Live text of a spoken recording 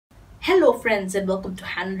Hello friends and welcome to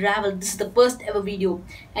Han Unravelled. This is the first ever video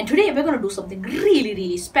and today we're going to do something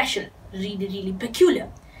really special, really peculiar.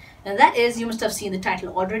 And that is, you must have seen the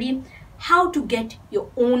title already, how to get your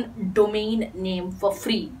own domain name for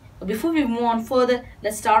free. But before we move on further,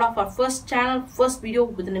 let's start off our first video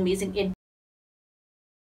with an amazing intro.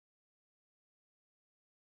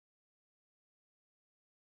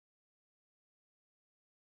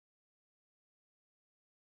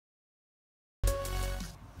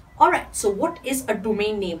 Alright, so what is a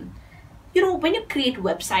domain name? When you create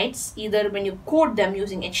websites, either when you code them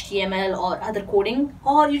using HTML or other coding,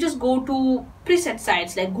 or you just go to preset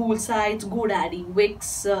sites like Google Sites, GoDaddy,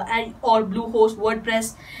 Wix, or Bluehost,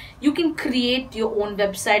 WordPress, you can create your own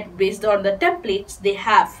website based on the templates they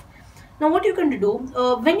have. Now what you're going to do,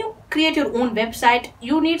 when you create your own website,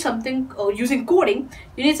 you need something, using coding,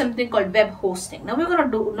 you need something called web hosting. Now we're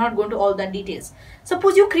not going to all that details.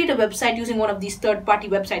 Suppose you create a website using one of these third-party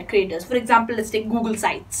website creators. For example, let's take Google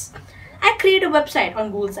Sites. I create a website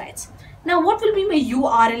on Google Sites. Now what will be my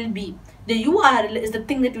URL be? The URL is the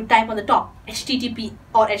thing that you type on the top, HTTP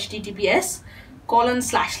or HTTPS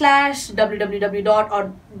 ://www.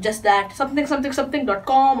 or just that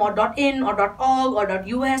something.com or .in or .org or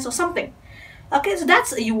 .us or something. Okay, so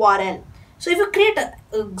that's a URL. So if you create a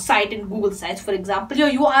site in Google Sites, for example, your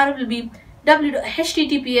URL will be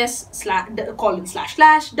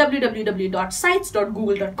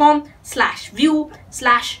https://www.sites.google.com/view/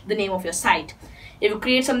 the name of your site. If you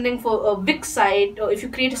create something for a Wix site, or if you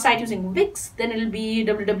create a site using Wix, then it will be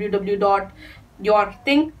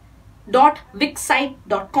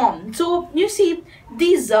www.wixsite.com. So you see,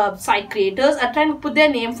 these site creators are trying to put their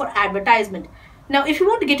name for advertisement. Now if you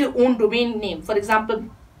want to get your own domain name, for example,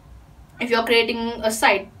 if you're creating a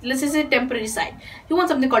site, let's just say temporary site, you want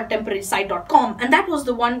something called temporarysite.com, and that was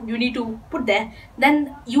the one you need to put there,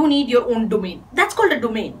 then you need your own domain. That's called a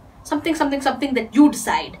domain, something that you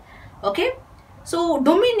decide. Okay, so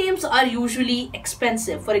domain names are usually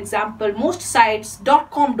expensive. For example, most sites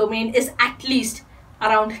 .com domain is at least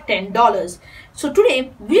around $10. So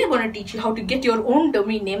today we are going to teach you how to get your own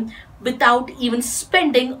domain name without even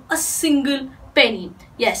spending a single penny.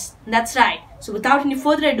 Yes, that's right. So without any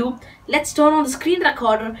further ado, let's turn on the screen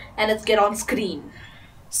recorder and let's get on screen.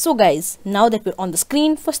 So guys, now that we're on the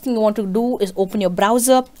screen, first thing you want to do is open your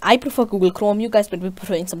browser. I prefer Google Chrome, you guys might be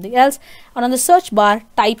preferring something else. And on the search bar,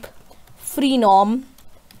 type freenom.com.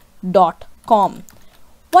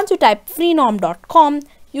 Once you type freenom.com,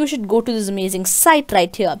 you should go to this amazing site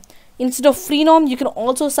right here. Instead of freenom, you can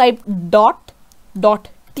also type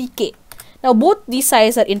 .tk. Now both these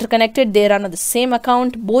sites are interconnected, they run on the same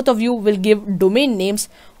account. Both of you will give domain names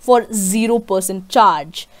for 0%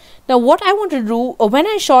 charge. Now what I want to do, when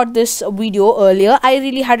I shot this video earlier, I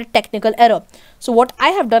really had a technical error. So what I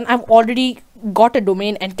have done, I've already got a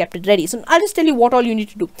domain and kept it ready. So I'll just tell you what all you need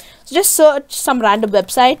to do. So just search some random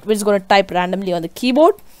website, which is going to type randomly on the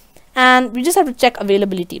keyboard, and we just have to check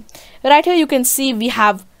availability. Right here you can see we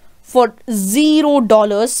have for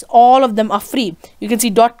 $0, all of them are free. You can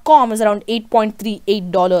see .com is around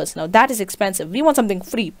 $8.38. Now that is expensive. We want something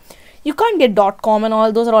free. You can't get .com and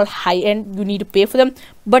all those are all high end. You need to pay for them,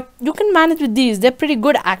 but you can manage with these. They're pretty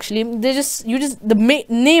good actually. The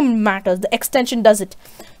name matters. The extension does it.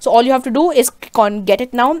 So all you have to do is click on get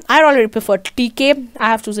it now. I already prefer TK.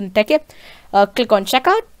 I have chosen TK. Click on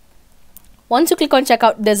checkout. Once you click on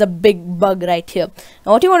checkout, there's a big bug right here.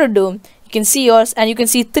 Now what you want to do, you can see yours and you can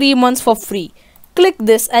see 3 months for free. Click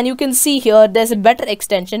this and you can see here there's a better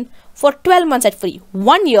extension for 12 months at free.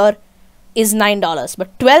 1 year is $9,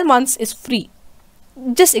 but 12 months is free.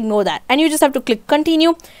 Just ignore that and you just have to click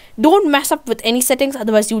continue. Don't mess up with any settings,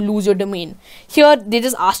 otherwise you lose your domain. Here they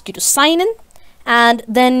just ask you to sign in and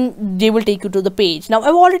then they will take you to the page. Now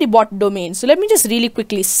I've already bought domain, so let me just really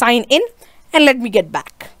quickly sign in and let me get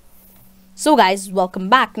back. So guys, welcome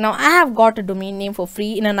back. Now I have got a domain name for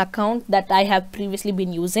free in an account that I have previously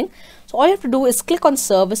been using. So all you have to do is click on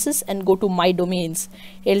services and go to my domains.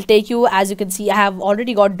 It'll take you, as you can see, I have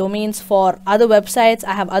already got domains for other websites.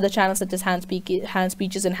 I have other channels such as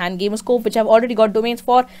hanspeeches and hangamerscope, which I've already got domains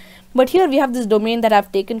for. But here we have this domain that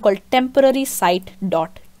I've taken called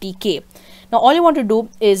temporarysite.tk. Now all you want to do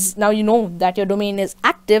is, now you know that your domain is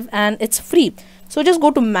active and it's free. So just go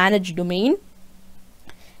to manage domain.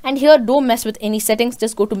 And here don't mess with any settings,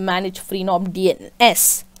 just go to manage freenom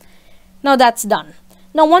DNS. Now that's done.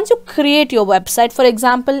 Now once you create your website, for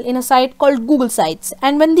example in a site called Google Sites,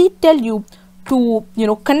 and when they tell you to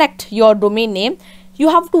connect your domain name, you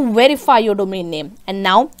have to verify your domain name. And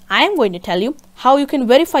now I am going to tell you how you can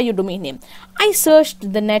verify your domain name. I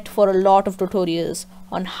searched the net for a lot of tutorials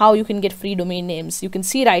on how you can get free domain names. You can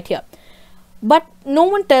see right here. but no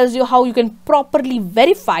one tells you how you can properly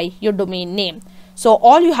verify your domain name. So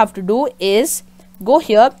all you have to do is go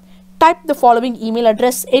here, type the following email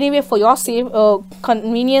address. Anyway, for your safe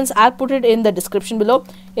convenience, I'll put it in the description below.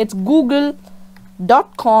 It's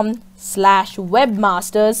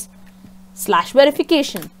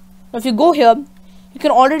google.com/webmasters/verification. Now if you go here, you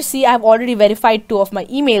can already see I've already verified 2 of my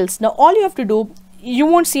emails. Now all you have to do, you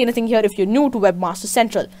won't see anything here if you're new to Webmaster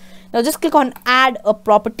Central. Now just click on add a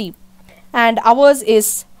property, and ours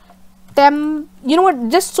is you know what,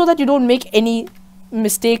 just so that you don't make any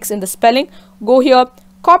mistakes in the spelling, go here,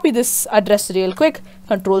 copy this address real quick,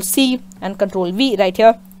 Control C and Control V right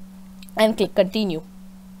here, and click continue.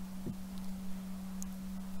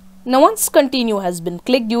 Now once continue has been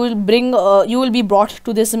clicked, you will be brought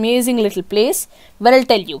to this amazing little place where I'll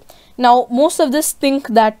tell you. Now most of this think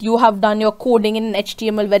that you have done your coding in an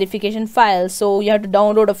HTML verification file, so you have to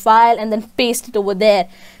download a file and then paste it over there.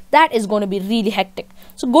 That is going to be really hectic.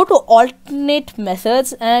 So go to alternate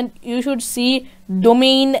methods and you should see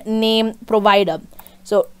domain name provider.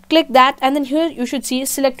 So click that, and then here you should see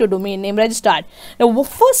select your domain name registered. Now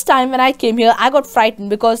first time when I came here, I got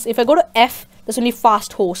frightened because if I go to F, there's only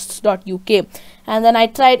fasthosts.uk, and then I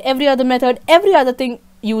tried every other method, every other thing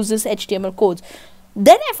uses HTML codes.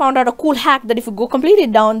 Then I found out a cool hack that if you go completely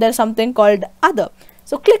down, there's something called other.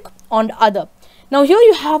 So click on other. Now here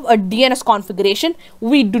you have a DNS configuration.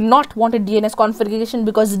 We do not want a DNS configuration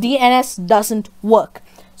because DNS doesn't work.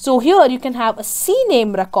 So here you can have a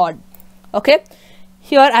CNAME record. Okay,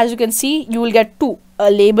 here as you can see, you will get 2,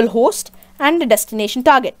 a label host and a destination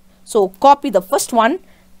target. So copy the first one,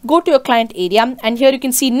 go to your client area, and here you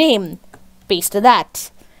can see name, paste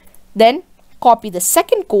that. Then copy the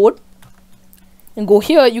second code and go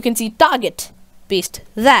here, you can see target, paste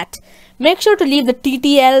that. Make sure to leave the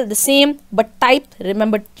TTL the same, but type,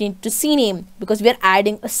 remember to change to CNAME because we are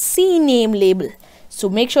adding a CNAME label. So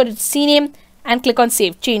make sure it's CNAME and click on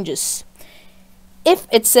save changes. If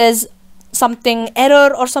it says something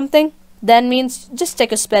error or something, then means just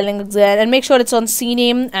check your spelling there and make sure it's on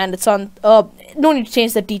CNAME and it's on, no need to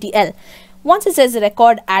change the TTL. Once it says the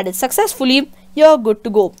record added successfully, you're good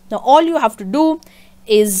to go. Now all you have to do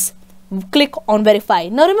is click on verify.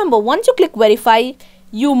 Now remember, once you click verify,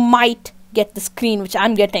 you might get the screen which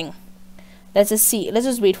I'm getting. Let's just see, let's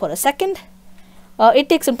just wait for a second. It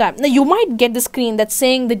takes some time. Now you might get the screen that's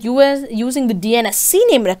saying that you were using the DNS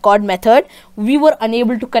CNAME record method, we were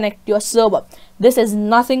unable to connect to your server. This is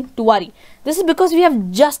nothing to worry. This is because we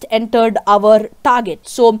have just entered our target.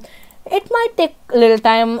 So it might take a little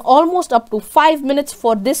time, almost up to 5 minutes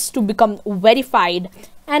for this to become verified.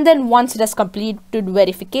 And then once it has completed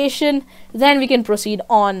verification, then we can proceed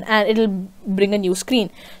on and it'll bring a new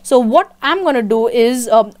screen. So what I'm going to do is,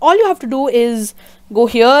 all you have to do is go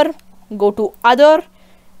here, go to other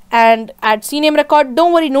and add CNAME record.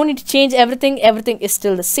 Don't worry, no need to change everything. Everything is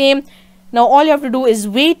still the same. Now all you have to do is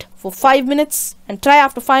wait for 5 minutes and try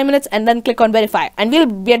after 5 minutes and then click on verify and we'll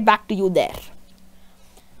get back to you there.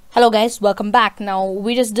 Hello guys, welcome back. Now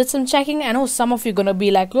we just did some checking. I know some of you gonna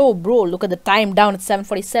be like, oh bro, look at the time down at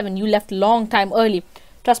 7:47. You left long time early.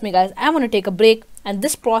 Trust me guys, I want to take a break and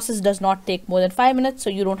this process does not take more than 5 minutes, so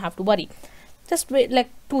you don't have to worry. Just wait like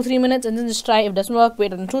 2-3 minutes and then just try. If it doesn't work,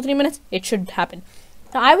 wait another 2-3 minutes, it should happen.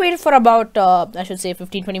 Now I waited for about I should say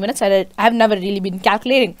 15-20 minutes. I have never really been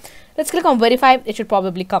calculating. Let's click on verify. It should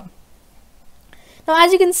probably come. Now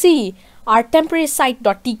as you can see, our temporary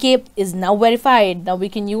site.tk is now verified. Now we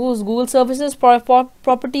can use Google Services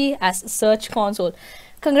property as search console.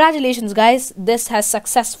 Congratulations guys, this has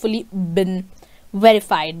successfully been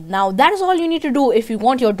verified. Now that is all you need to do if you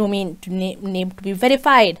want your domain name to be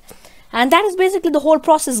verified. And that is basically the whole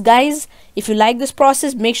process guys. If you like this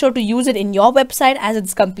process, make sure to use it in your website as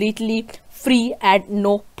it's completely free and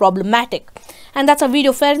no problematic. And that's our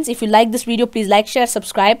video friends. If you like this video, please like, share,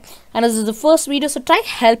 subscribe. And this is the first video, so try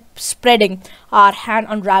help spreading our Han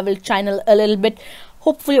Unravelled channel a little bit.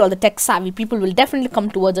 Hopefully all the tech savvy people will definitely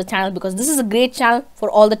come towards the channel because this is a great channel for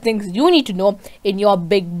all the things you need to know in your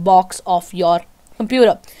big box of your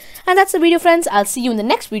computer. And that's the video friends. I'll see you in the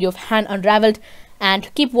next video of Han Unravelled.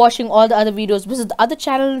 And keep watching all the other videos. Visit the other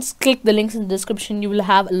channels, click the links in the description. You will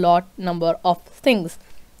have a number of things.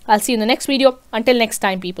 I'll see you in the next video. Until next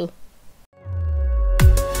time people.